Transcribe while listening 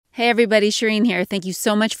Hey everybody, Shireen here. Thank you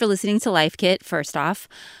so much for listening to Life Kit, first off.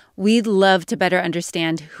 We'd love to better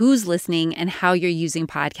understand who's listening and how you're using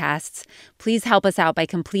podcasts. Please help us out by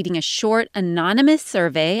completing a short anonymous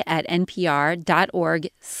survey at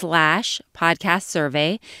npr.org/podcast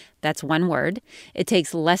survey. That's one word. It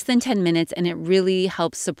takes less than 10 minutes and it really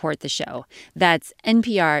helps support the show. That's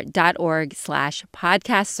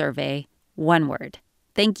npr.org/podcast survey, one word.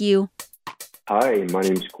 Thank you. Hi, my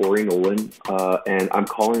name is Corey Nolan, and I'm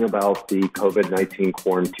calling about the COVID-19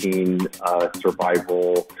 quarantine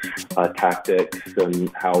survival tactics and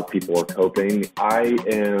how people are coping. I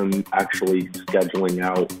am actually scheduling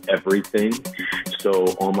out everything.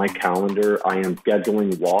 So on my calendar, I am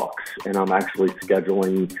scheduling walks, and I'm actually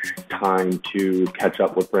scheduling time to catch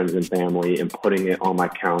up with friends and family and putting it on my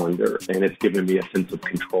calendar. And it's given me a sense of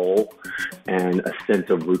control and a sense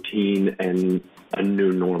of routine and a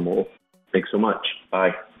new normal. Thanks so much.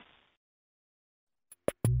 Bye.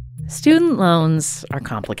 Student loans are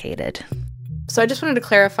complicated. So I just wanted to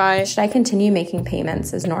clarify. Should I continue making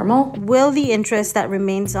payments as normal? Will the interest that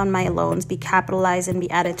remains on my loans be capitalized and be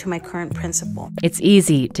added to my current principal? It's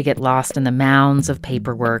easy to get lost in the mounds of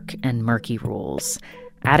paperwork and murky rules.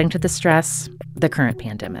 Adding to the stress, the current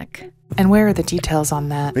pandemic. And where are the details on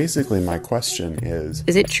that? Basically, my question is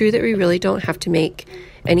it true that we really don't have to make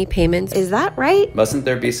any payments? Is that right? Mustn't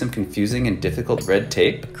there be some confusing and difficult red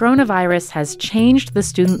tape? Coronavirus has changed the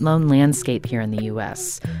student loan landscape here in the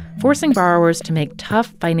U.S., forcing borrowers to make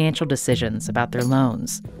tough financial decisions about their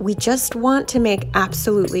loans. We just want to make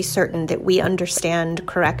absolutely certain that we understand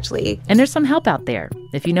correctly. And there's some help out there,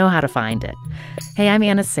 if you know how to find it. Hey, I'm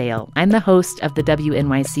Anna Sale. I'm the host of the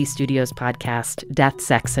WNYC Studios podcast, Death,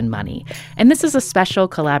 Sex, and Money. And this is a special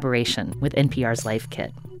collaboration with NPR's Life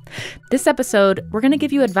Kit. This episode, we're going to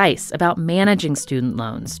give you advice about managing student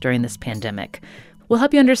loans during this pandemic. We'll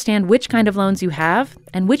help you understand which kind of loans you have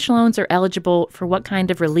and which loans are eligible for what kind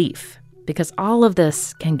of relief, because all of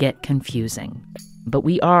this can get confusing. But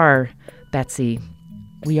Betsy,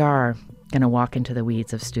 we are going to walk into the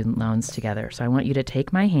weeds of student loans together. So I want you to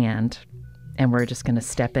take my hand, and we're just going to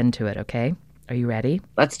step into it, okay? Are you ready?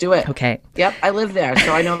 Let's do it. Okay. Yep, I live there,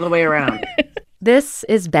 so I know the way around. This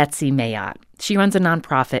is Betsy Mayotte. She runs a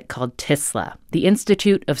nonprofit called TISLA, the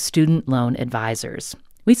Institute of Student Loan Advisors.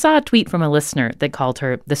 We saw a tweet from a listener that called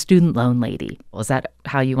her the Student Loan Lady. Well, is that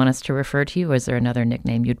how you want us to refer to you, or is there another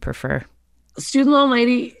nickname you'd prefer? Student Loan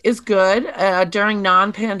Lady is good. During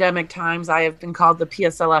non-pandemic times, I have been called the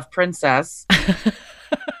PSLF Princess.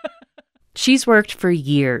 She's worked for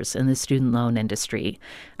years in the student loan industry.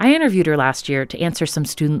 I interviewed her last year to answer some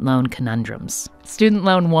student loan conundrums. Student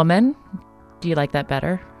loan woman? Do you like that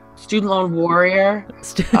better? Student loan warrior.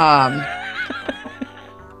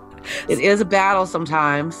 It is a battle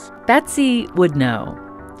sometimes. Betsy would know.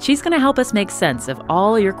 She's going to help us make sense of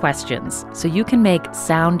all your questions so you can make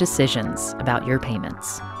sound decisions about your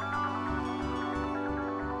payments.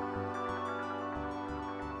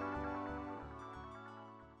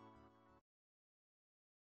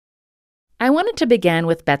 I wanted to begin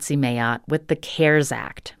with Betsy Mayotte with the CARES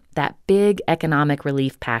Act, that big economic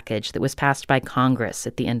relief package that was passed by Congress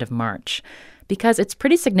at the end of March, because it's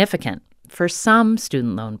pretty significant for some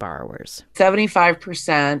student loan borrowers.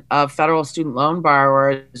 75% of federal student loan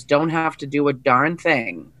borrowers don't have to do a darn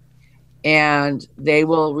thing, and they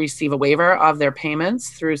will receive a waiver of their payments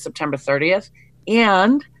through September 30th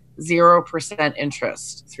and 0%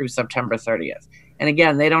 interest through September 30th. And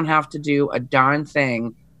again, they don't have to do a darn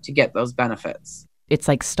thing to get those benefits. It's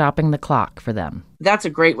like stopping the clock for them. That's a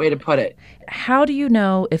great way to put it. How do you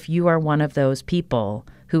know if you are one of those people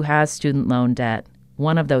who has student loan debt,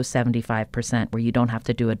 one of those 75% where you don't have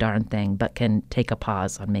to do a darn thing but can take a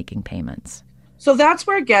pause on making payments? So that's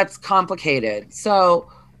where it gets complicated. So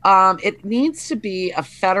it needs to be a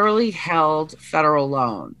federally held federal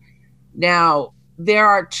loan. Now, there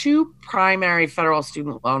are two primary federal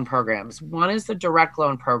student loan programs. One is the direct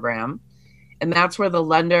loan program, and that's where the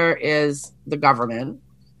lender is the government.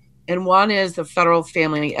 And one is the Federal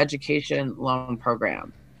Family Education Loan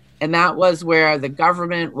Program. And that was where the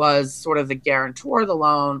government was sort of the guarantor of the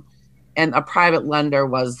loan and a private lender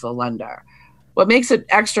was the lender. What makes it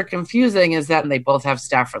extra confusing is that they both have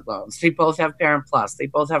Stafford loans. They both have Parent Plus. They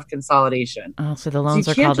both have consolidation. Oh, so the loans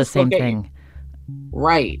are called the same thing.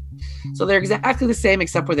 Right. So they're exactly the same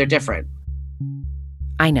except where they're different.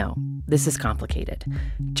 I know. This is complicated.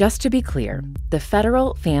 Just to be clear, the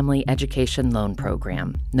Federal Family Education Loan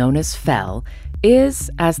Program, known as FFEL,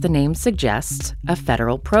 is, as the name suggests, a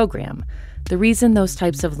federal program. The reason those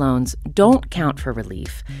types of loans don't count for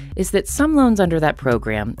relief is that some loans under that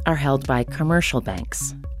program are held by commercial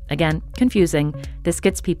banks. Again, confusing. This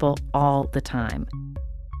gets people all the time.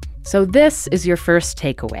 So this is your first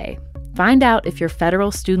takeaway. Find out if your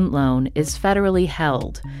federal student loan is federally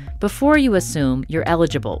held before you assume you're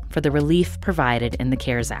eligible for the relief provided in the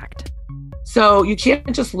CARES Act. So you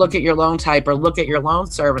can't just look at your loan type or look at your loan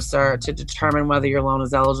servicer to determine whether your loan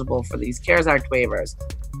is eligible for these CARES Act waivers.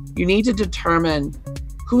 You need to determine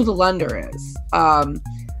who the lender is.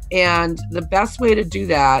 And the best way to do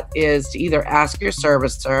that is to either ask your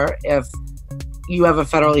servicer if you have a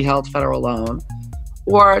federally held federal loan,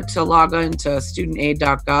 or to log into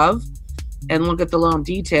studentaid.gov and look at the loan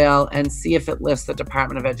detail and see if it lists the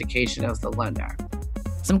Department of Education as the lender.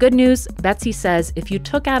 Some good news, Betsy says if you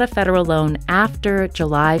took out a federal loan after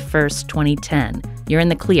July 1st, 2010, you're in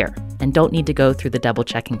the clear and don't need to go through the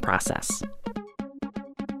double-checking process.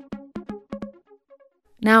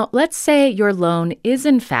 Now, let's say your loan is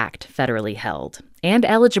in fact federally held and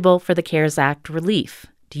eligible for the CARES Act relief.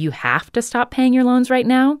 Do you have to stop paying your loans right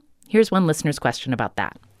now? Here's one listener's question about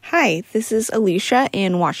that. Hi, this is Alicia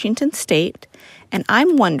in Washington State, and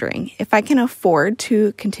I'm wondering if I can afford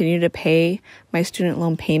to continue to pay my student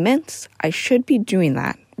loan payments. I should be doing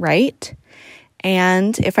that, right?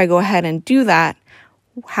 And if I go ahead and do that,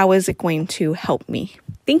 how is it going to help me?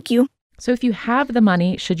 Thank you. So if you have the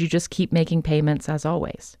money, should you just keep making payments as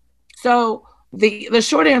always? So the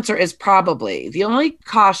short answer is probably. The only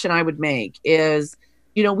caution I would make is,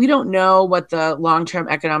 we don't know what the long-term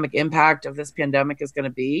economic impact of this pandemic is going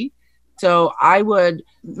to be. So I would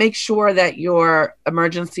make sure that your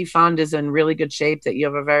emergency fund is in really good shape, that you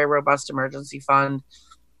have a very robust emergency fund.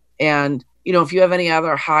 And, if you have any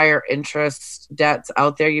other higher interest debts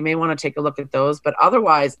out there, you may want to take a look at those. But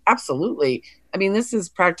otherwise, absolutely. I mean, this is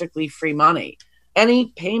practically free money. Any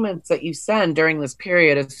payments that you send during this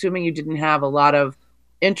period, assuming you didn't have a lot of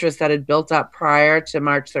interest that had built up prior to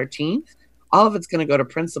March 13th, all of it's going to go to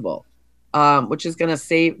principal, which is going to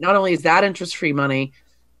save, not only is that interest-free money,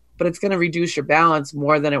 but it's going to reduce your balance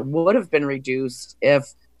more than it would have been reduced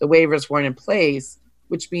if the waivers weren't in place,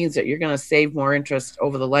 which means that you're going to save more interest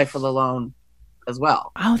over the life of the loan as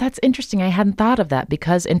well. Oh, that's interesting. I hadn't thought of that.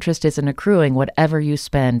 Because interest isn't accruing, whatever you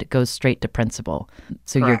spend goes straight to principal.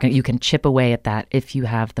 So you can chip away at that if you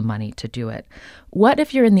have the money to do it. What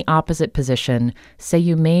if you're in the opposite position? Say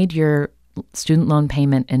you made your student loan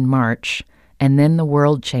payment in March, and then the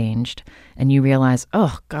world changed and you realize,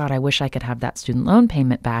 oh, God, I wish I could have that student loan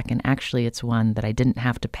payment back. And actually, it's one that I didn't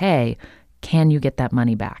have to pay. Can you get that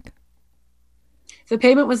money back? If the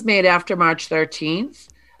payment was made after March 13th,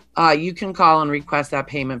 you can call and request that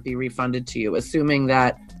payment be refunded to you, assuming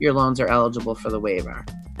that your loans are eligible for the waiver.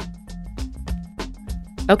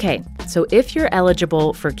 Okay, so if you're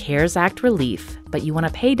eligible for CARES Act relief, but you want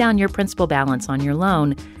to pay down your principal balance on your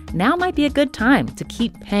loan, now might be a good time to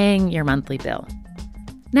keep paying your monthly bill.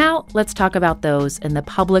 Now, let's talk about those in the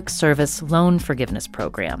Public Service Loan Forgiveness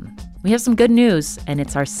Program. We have some good news, and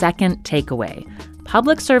it's our second takeaway.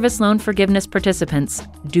 Public Service Loan Forgiveness participants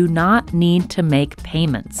do not need to make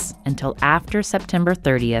payments until after September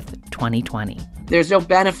 30th, 2020. There's no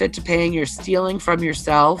benefit to paying. You're stealing from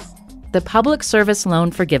yourself. The Public Service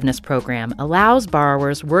Loan Forgiveness Program allows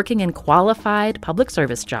borrowers working in qualified public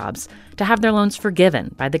service jobs to have their loans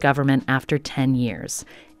forgiven by the government after 10 years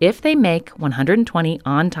if they make 120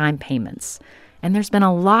 on-time payments. And there's been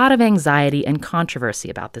a lot of anxiety and controversy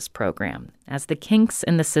about this program, as the kinks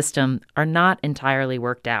in the system are not entirely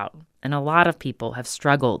worked out, and a lot of people have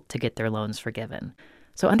struggled to get their loans forgiven.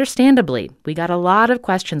 So understandably, we got a lot of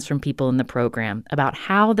questions from people in the program about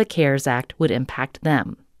how the CARES Act would impact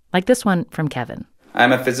them. Like this one from Kevin.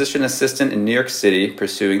 I'm a physician assistant in New York City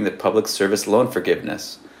pursuing the public service loan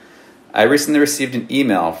forgiveness. I recently received an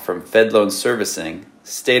email from Fed Loan Servicing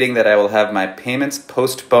stating that I will have my payments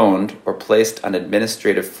postponed or placed on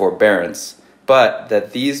administrative forbearance, but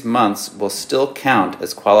that these months will still count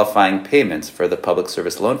as qualifying payments for the public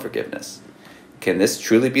service loan forgiveness. Can this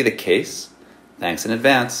truly be the case? Thanks in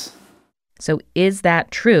advance. So is that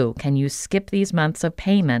true? Can you skip these months of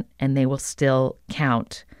payment and they will still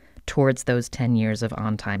count towards those 10 years of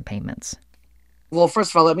on-time payments? Well,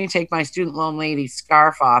 first of all, let me take my student loan lady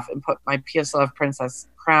scarf off and put my PSLF princess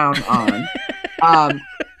crown on.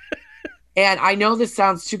 And I know this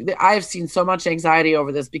sounds too, I have seen so much anxiety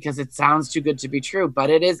over this because it sounds too good to be true, but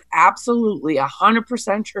it is absolutely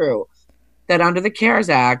 100% true that under the CARES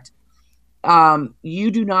Act,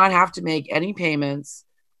 you do not have to make any payments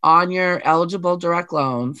on your eligible direct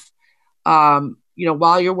loans.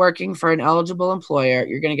 While you're working for an eligible employer,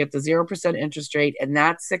 you're going to get the 0% interest rate, and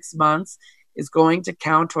that 6 months is going to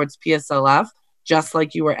count towards PSLF, just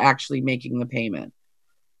like you were actually making the payment.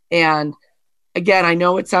 And again, I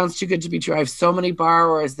know it sounds too good to be true. I have so many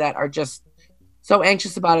borrowers that are just so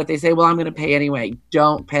anxious about it, they say, well, I'm going to pay anyway.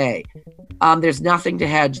 Don't pay. There's nothing to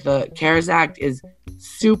hedge. The CARES Act is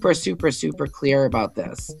super, super, super clear about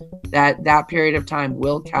this, that period of time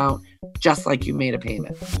will count just like you made a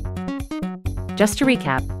payment. Just to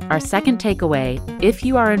recap, our second takeaway, if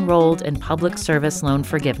you are enrolled in public service loan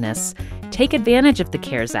forgiveness, take advantage of the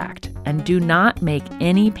CARES Act and do not make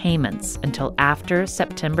any payments until after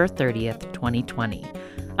September 30th, 2020.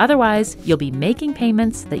 Otherwise, you'll be making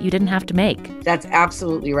payments that you didn't have to make. That's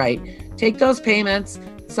absolutely right. Take those payments,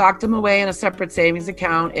 sock them away in a separate savings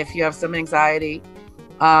account if you have some anxiety.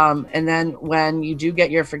 And then when you do get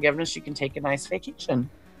your forgiveness, you can take a nice vacation.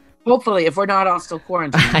 Hopefully, if we're not all still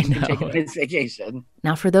quarantined, you can take a nice vacation.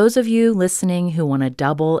 Now, for those of you listening who want to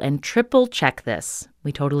double and triple check this,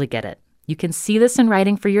 we totally get it. You can see this in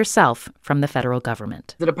writing for yourself from the federal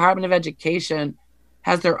government. The Department of Education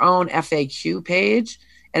has their own FAQ page,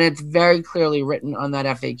 and it's very clearly written on that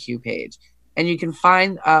FAQ page. And you can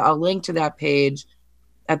find a link to that page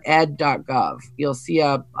at ed.gov. You'll see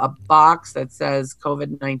a box that says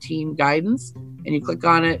COVID-19 guidance, and you click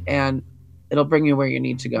on it, and it'll bring you where you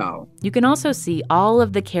need to go. You can also see all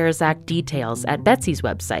of the CARES Act details at Betsy's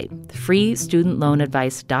website,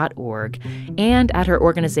 freestudentloanadvice.org, and at her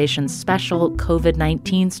organization's special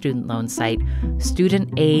COVID-19 student loan site,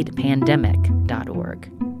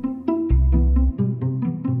 studentaidpandemic.org.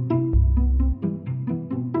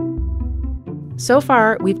 So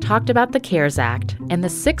far, we've talked about the CARES Act and the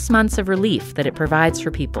 6 months of relief that it provides for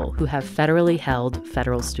people who have federally held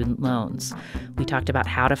federal student loans. We talked about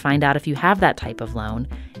how to find out if you have that type of loan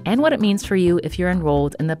and what it means for you if you're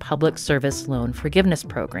enrolled in the Public Service Loan Forgiveness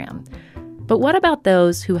Program. But what about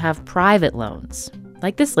those who have private loans,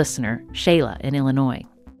 like this listener, Shayla in Illinois?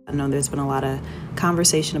 I know there's been a lot of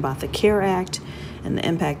conversation about the CARES Act and the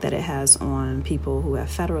impact that it has on people who have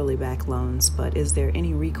federally backed loans, but is there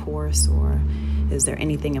any recourse or is there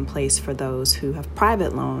anything in place for those who have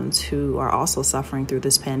private loans who are also suffering through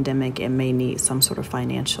this pandemic and may need some sort of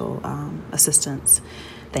financial assistance?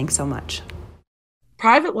 Thanks so much.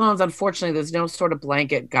 Private loans, unfortunately, there's no sort of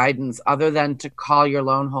blanket guidance other than to call your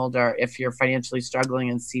loan holder if you're financially struggling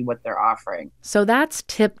and see what they're offering. So that's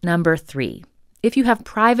tip number 3. If you have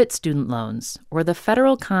private student loans or the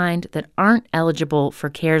federal kind that aren't eligible for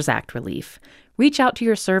CARES Act relief, reach out to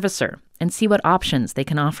your servicer and see what options they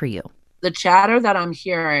can offer you. The chatter that I'm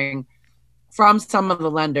hearing from some of the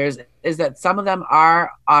lenders is that some of them are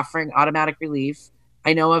offering automatic relief.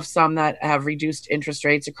 I know of some that have reduced interest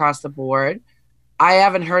rates across the board. I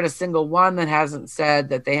haven't heard a single one that hasn't said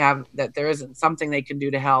that there isn't something they can do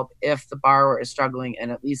to help if the borrower is struggling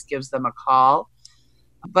and at least gives them a call.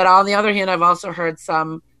 But on the other hand, I've also heard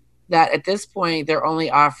some that at this point, they're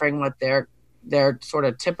only offering what their sort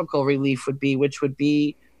of typical relief would be, which would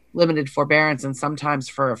be limited forbearance and sometimes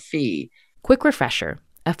for a fee. Quick refresher.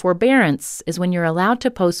 A forbearance is when you're allowed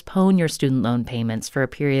to postpone your student loan payments for a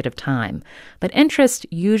period of time, but interest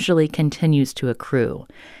usually continues to accrue.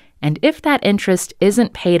 And if that interest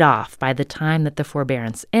isn't paid off by the time that the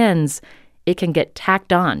forbearance ends, it can get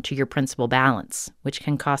tacked on to your principal balance, which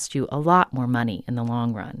can cost you a lot more money in the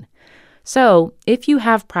long run. So, if you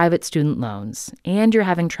have private student loans and you're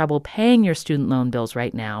having trouble paying your student loan bills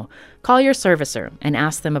right now, call your servicer and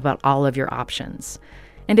ask them about all of your options.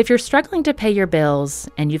 And if you're struggling to pay your bills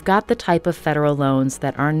and you've got the type of federal loans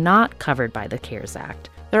that are not covered by the CARES Act,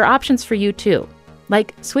 there are options for you too,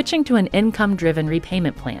 like switching to an income-driven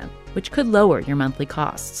repayment plan, which could lower your monthly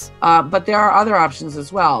costs. But there are other options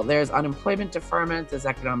as well. There's unemployment deferment, there's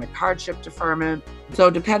economic hardship deferment. So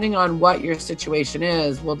depending on what your situation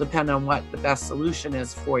is, will depend on what the best solution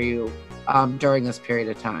is for you during this period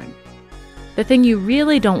of time. The thing you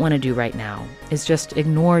really don't want to do right now is just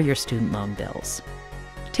ignore your student loan bills.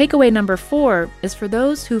 Takeaway number 4 is for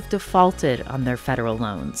those who've defaulted on their federal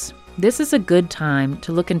loans. This is a good time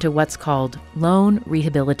to look into what's called loan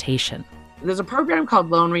rehabilitation. There's a program called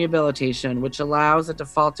Loan Rehabilitation, which allows a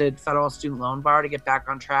defaulted federal student loan borrower to get back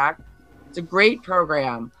on track. It's a great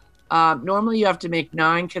program. Normally, you have to make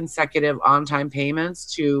 9 consecutive on-time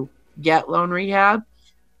payments to get loan rehab.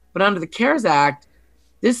 But under the CARES Act,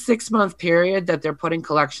 this 6-month period that they're putting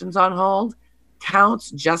collections on hold counts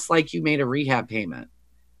just like you made a rehab payment.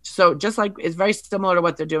 So just like it's very similar to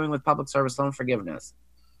what they're doing with public service loan forgiveness.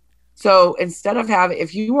 So instead of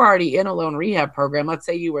if you were already in a loan rehab program, let's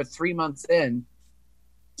say you were 3 months in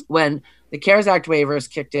when the CARES Act waivers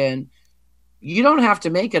kicked in, you don't have to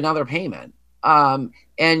make another payment. And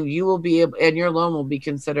you will be and your loan will be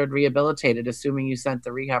considered rehabilitated, assuming you sent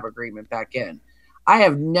the rehab agreement back in. I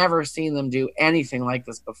have never seen them do anything like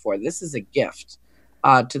this before. This is a gift.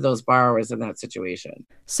 to those borrowers in that situation.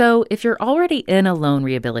 So if you're already in a loan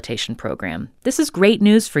rehabilitation program, this is great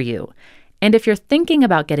news for you. And if you're thinking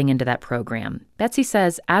about getting into that program, Betsy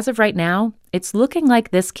says, as of right now, it's looking like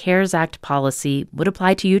this CARES Act policy would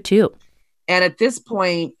apply to you too. And at this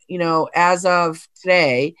point, as of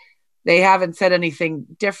today, they haven't said anything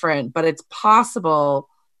different, but it's possible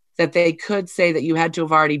that they could say that you had to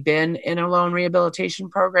have already been in a loan rehabilitation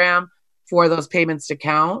program for those payments to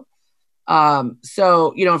count.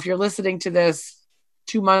 So, if you're listening to this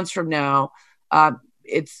 2 months from now,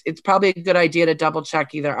 it's probably a good idea to double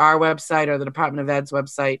check either our website or the Department of Ed's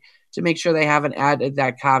website to make sure they haven't added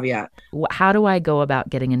that caveat. How do I go about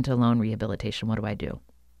getting into loan rehabilitation? What do I do?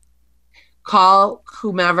 Call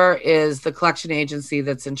whomever is the collection agency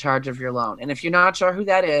that's in charge of your loan. And if you're not sure who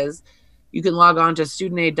that is, you can log on to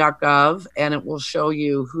studentaid.gov and it will show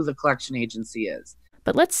you who the collection agency is.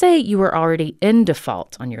 But let's say you were already in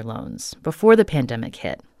default on your loans before the pandemic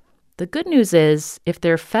hit. The good news is, if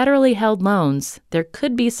they're federally held loans, there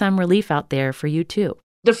could be some relief out there for you too.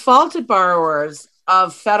 Defaulted borrowers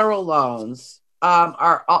of federal loans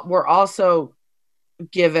were also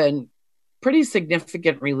given pretty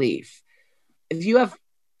significant relief. If you have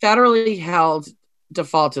federally held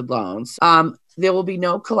defaulted loans, there will be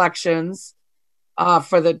no collections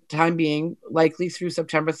for the time being, likely through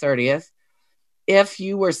September 30th. If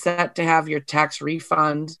you were set to have your tax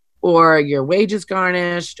refund or your wages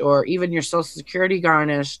garnished or even your Social Security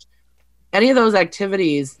garnished, any of those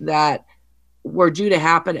activities that were due to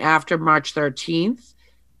happen after March 13th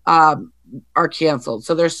are canceled.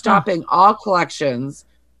 So they're stopping all collections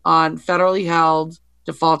on federally held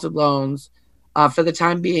defaulted loans for the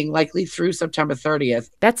time being, likely through September 30th.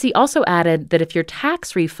 Betsy also added that if your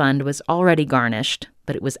tax refund was already garnished,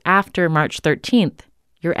 but it was after March 13th,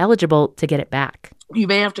 you're eligible to get it back. You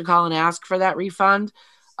may have to call and ask for that refund,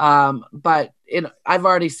 but I've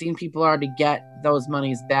already seen people already get those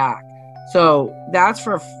monies back. So that's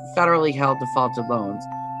for federally held defaulted loans.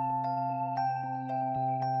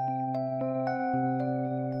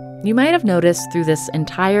 You might have noticed through this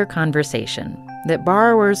entire conversation that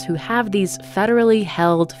borrowers who have these federally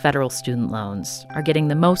held federal student loans are getting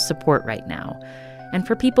the most support right now. And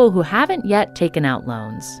for people who haven't yet taken out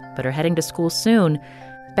loans but are heading to school soon,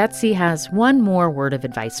 Betsy has one more word of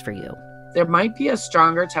advice for you. There might be a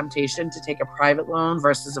stronger temptation to take a private loan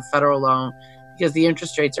versus a federal loan because the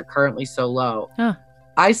interest rates are currently so low.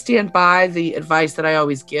 I stand by the advice that I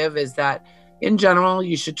always give is that, in general,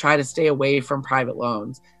 you should try to stay away from private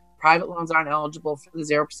loans. Private loans aren't eligible for the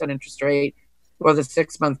 0% interest rate or the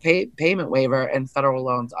 6-month payment waiver, and federal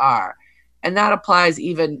loans are. And that applies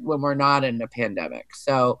even when we're not in a pandemic.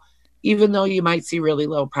 So even though you might see really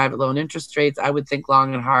low private loan interest rates, I would think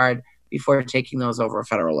long and hard before taking those over a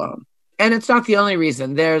federal loan. And it's not the only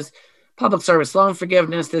reason. There's public service loan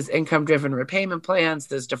forgiveness, there's income-driven repayment plans,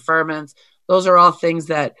 there's deferments. Those are all things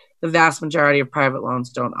that the vast majority of private loans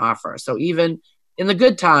don't offer. So even in the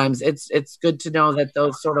good times, it's good to know that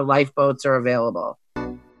those sort of lifeboats are available.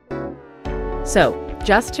 So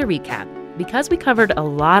just to recap, because we covered a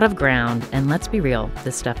lot of ground, and let's be real,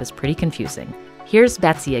 this stuff is pretty confusing. Here's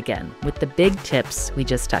Betsy again with the big tips we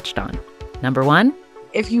just touched on. Number 1,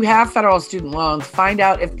 if you have federal student loans, find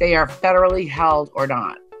out if they are federally held or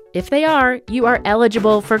not. If they are, you are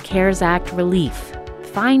eligible for CARES Act relief.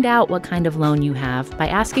 Find out what kind of loan you have by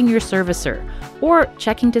asking your servicer or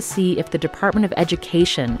checking to see if the Department of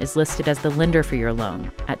Education is listed as the lender for your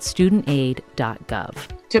loan at studentaid.gov.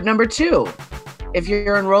 Tip number 2, if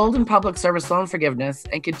you're enrolled in public service loan forgiveness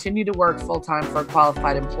and continue to work full-time for a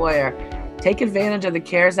qualified employer, take advantage of the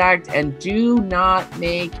CARES Act and do not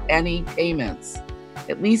make any payments,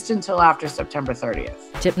 at least until after September 30th.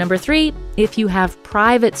 Tip number 3, if you have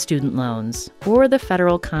private student loans or the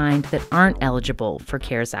federal kind that aren't eligible for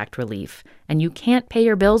CARES Act relief and you can't pay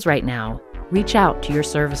your bills right now, reach out to your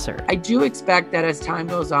servicer. I do expect that as time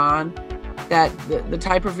goes on, that the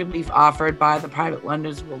type of relief offered by the private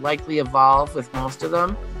lenders will likely evolve with most of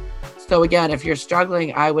them. So again, if you're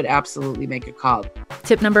struggling, I would absolutely make a call.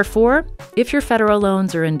 Tip number 4, if your federal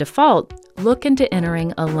loans are in default, look into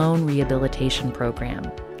entering a loan rehabilitation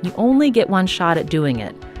program. You only get one shot at doing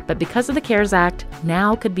it, but because of the CARES Act,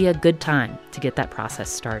 now could be a good time to get that process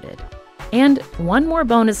started. And one more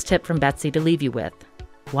bonus tip from Betsy to leave you with.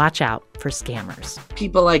 Watch out for scammers.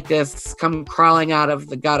 People like this come crawling out of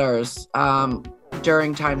the gutters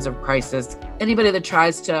during times of crisis. Anybody that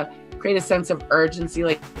tries to create a sense of urgency,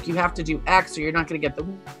 like you have to do X or you're not going to get the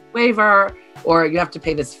waiver or you have to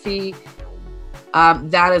pay this fee,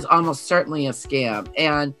 that is almost certainly a scam.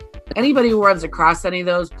 And anybody who runs across any of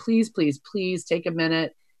those, please, please, please take a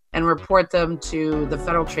minute and report them to the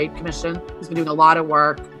Federal Trade Commission, who's been doing a lot of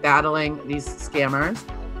work battling these scammers.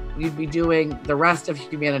 You'd be doing the rest of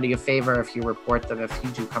humanity a favor if you report them, if you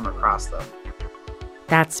do come across them.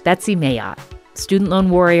 That's Betsy Mayotte, student loan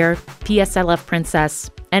warrior, PSLF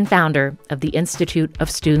princess, and founder of the Institute of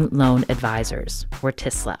Student Loan Advisors, or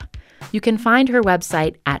TISLA. You can find her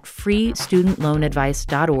website at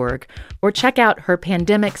freestudentloanadvice.org or check out her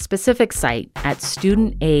pandemic-specific site at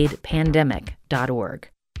studentaidpandemic.org.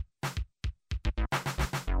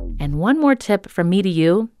 And one more tip from me to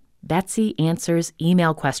you, Betsy answers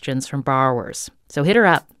email questions from borrowers, so hit her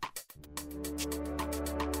up.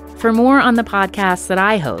 For more on the podcasts that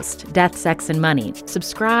I host, Death, Sex, and Money,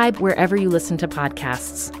 subscribe wherever you listen to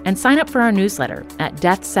podcasts and sign up for our newsletter at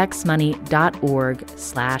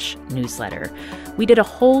deathsexmoney.org/newsletter. We did a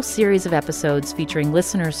whole series of episodes featuring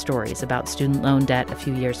listener stories about student loan debt a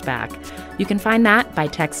few years back. You can find that by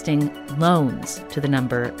texting LOANS to the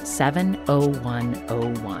number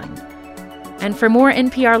 70101. And for more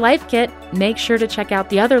NPR Life Kit, make sure to check out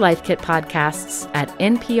the other Life Kit podcasts at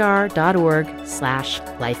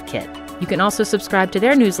npr.org/lifekit. You can also subscribe to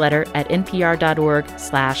their newsletter at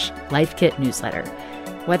npr.org/lifekitnewsletter.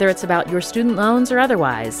 Whether it's about your student loans or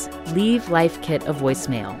otherwise, leave Life Kit a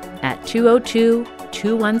voicemail at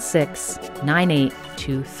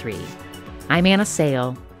 202-216-9823. I'm Anna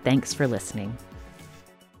Sale. Thanks for listening.